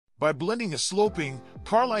By blending a sloping,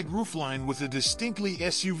 car-like roofline with a distinctly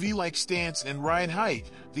SUV-like stance and ride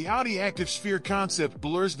height, the Audi Activesphere concept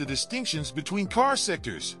blurs the distinctions between car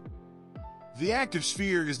sectors. The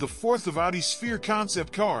Activesphere is the fourth of Audi's Sphere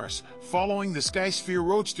concept cars, following the Skysphere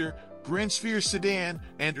Roadster, Grand Sphere Sedan,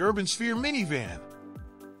 and Urban Sphere minivan.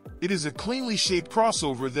 It is a cleanly shaped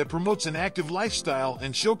crossover that promotes an active lifestyle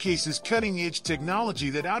and showcases cutting-edge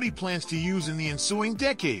technology that Audi plans to use in the ensuing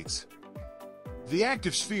decades. The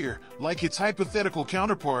Activesphere, like its hypothetical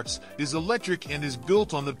counterparts, is electric and is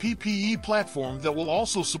built on the PPE platform that will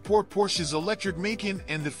also support Porsche's electric Macan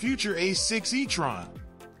and the future A6 e-tron.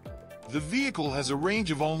 The vehicle has a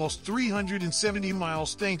range of almost 370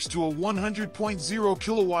 miles thanks to a 100.0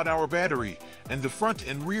 kilowatt-hour battery, and the front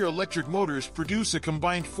and rear electric motors produce a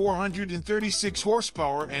combined 436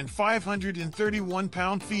 horsepower and 531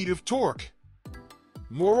 pound-feet of torque.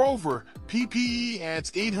 Moreover, PPE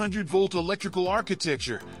adds 800-volt electrical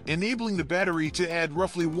architecture, enabling the battery to add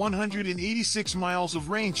roughly 186 miles of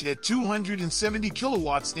range at 270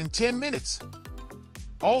 kilowatts in 10 minutes.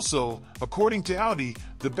 Also, according to Audi,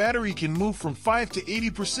 the battery can move from 5 to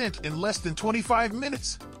 80% in less than 25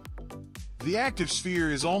 minutes. The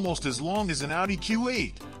Activesphere is almost as long as an Audi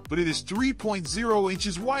Q8, but it is 3.0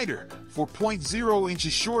 inches wider, 4.0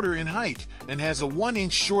 inches shorter in height, and has a 1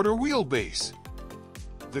 inch shorter wheelbase.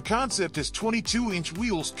 The concept has 22-inch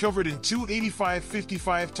wheels covered in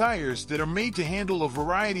 285/55 tires that are made to handle a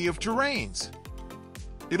variety of terrains.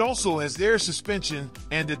 It also has air suspension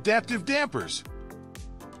and adaptive dampers.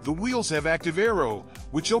 The wheels have active aero,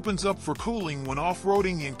 which opens up for cooling when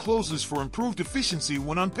off-roading and closes for improved efficiency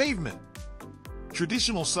when on pavement.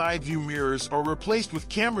 Traditional side view mirrors are replaced with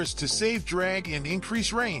cameras to save drag and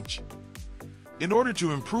increase range. In order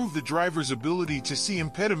to improve the driver's ability to see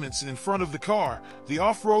impediments in front of the car, the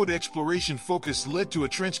off-road exploration focus led to a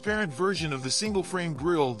transparent version of the single-frame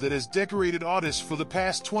grille that has decorated Audis for the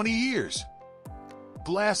past 20 years.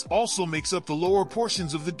 Glass also makes up the lower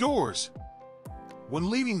portions of the doors. When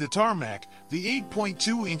leaving the tarmac, the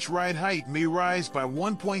 8.2-inch ride height may rise by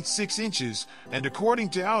 1.6 inches, and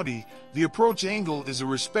according to Audi, the approach angle is a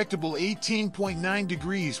respectable 18.9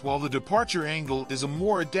 degrees while the departure angle is a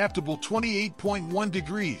more adaptable 28.1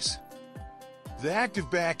 degrees. The active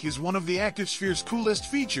back is one of the Activesphere's coolest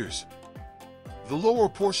features. The lower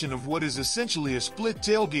portion of what is essentially a split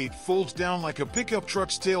tailgate folds down like a pickup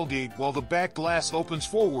truck's tailgate while the back glass opens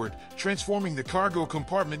forward, transforming the cargo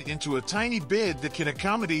compartment into a tiny bed that can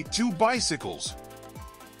accommodate 2 bicycles.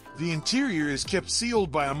 The interior is kept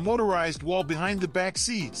sealed by a motorized wall behind the back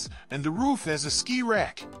seats, and the roof has a ski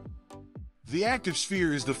rack. The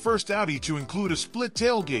Activesphere is the first Audi to include a split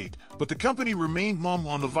tailgate, but the company remained mum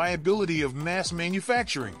on the viability of mass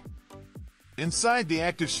manufacturing. Inside the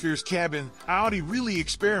Activesphere's cabin, Audi really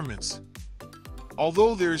experiments.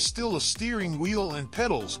 Although there is still a steering wheel and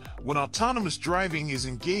pedals, when autonomous driving is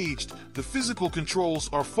engaged, the physical controls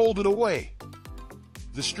are folded away.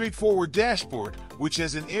 The straightforward dashboard, which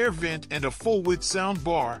has an air vent and a full-width sound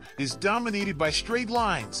bar, is dominated by straight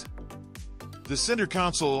lines. The center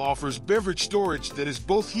console offers beverage storage that is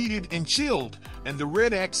both heated and chilled, and the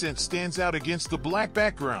red accent stands out against the black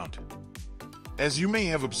background. As you may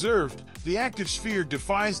have observed, the Activesphere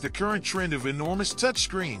defies the current trend of enormous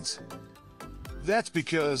touchscreens. That's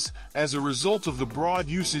because, as a result of the broad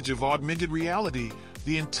usage of augmented reality,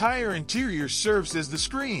 the entire interior serves as the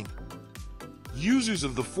screen. Users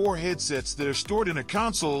of the 4 headsets that are stored in a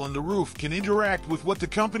console on the roof can interact with what the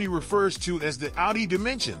company refers to as the Audi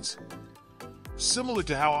dimensions. Similar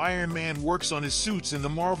to how Iron Man works on his suits in the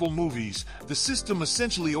Marvel movies, the system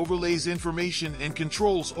essentially overlays information and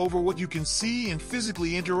controls over what you can see and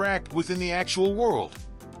physically interact with in the actual world.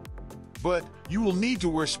 But you will need to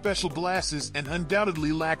wear special glasses and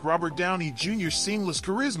undoubtedly lack Robert Downey Jr.'s seamless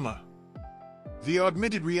charisma. The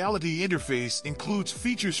augmented reality interface includes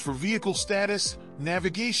features for vehicle status,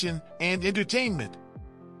 navigation, and entertainment.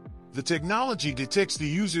 The technology detects the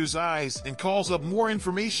user's eyes and calls up more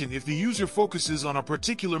information if the user focuses on a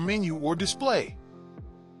particular menu or display.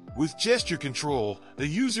 With gesture control, the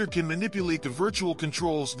user can manipulate the virtual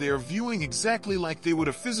controls they are viewing exactly like they would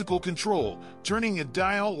a physical control, turning a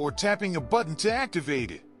dial or tapping a button to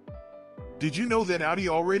activate it. Did you know that Audi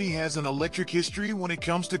already has an electric history when it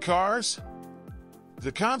comes to cars?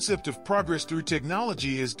 The concept of progress through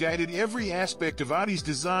technology has guided every aspect of Audi's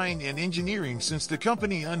design and engineering since the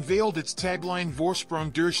company unveiled its tagline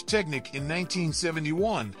Vorsprung durch Technik in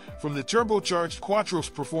 1971, from the turbocharged Quattro's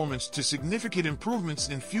performance to significant improvements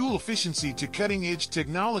in fuel efficiency to cutting-edge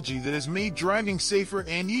technology that has made driving safer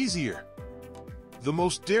and easier. The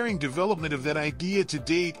most daring development of that idea to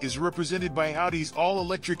date is represented by Audi's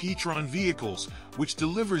all-electric e-tron vehicles, which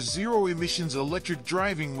delivers zero-emissions electric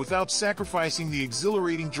driving without sacrificing the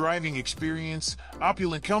exhilarating driving experience,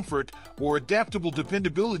 opulent comfort, or adaptable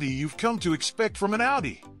dependability you've come to expect from an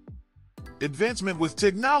Audi. Advancement with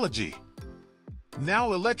technology.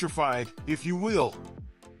 Now electrified, if you will.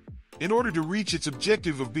 In order to reach its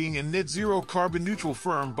objective of being a net-zero carbon-neutral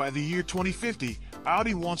firm by the year 2050,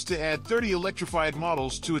 Audi wants to add 30 electrified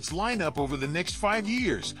models to its lineup over the next 5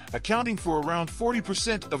 years, accounting for around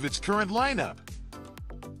 40% of its current lineup.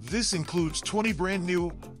 This includes 20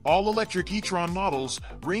 brand-new, all-electric e-tron models,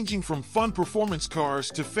 ranging from fun performance cars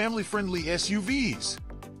to family-friendly SUVs.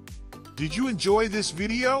 Did you enjoy this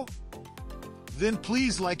video? Then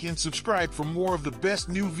please like and subscribe for more of the best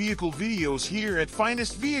new vehicle videos here at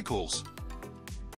Finest Vehicles.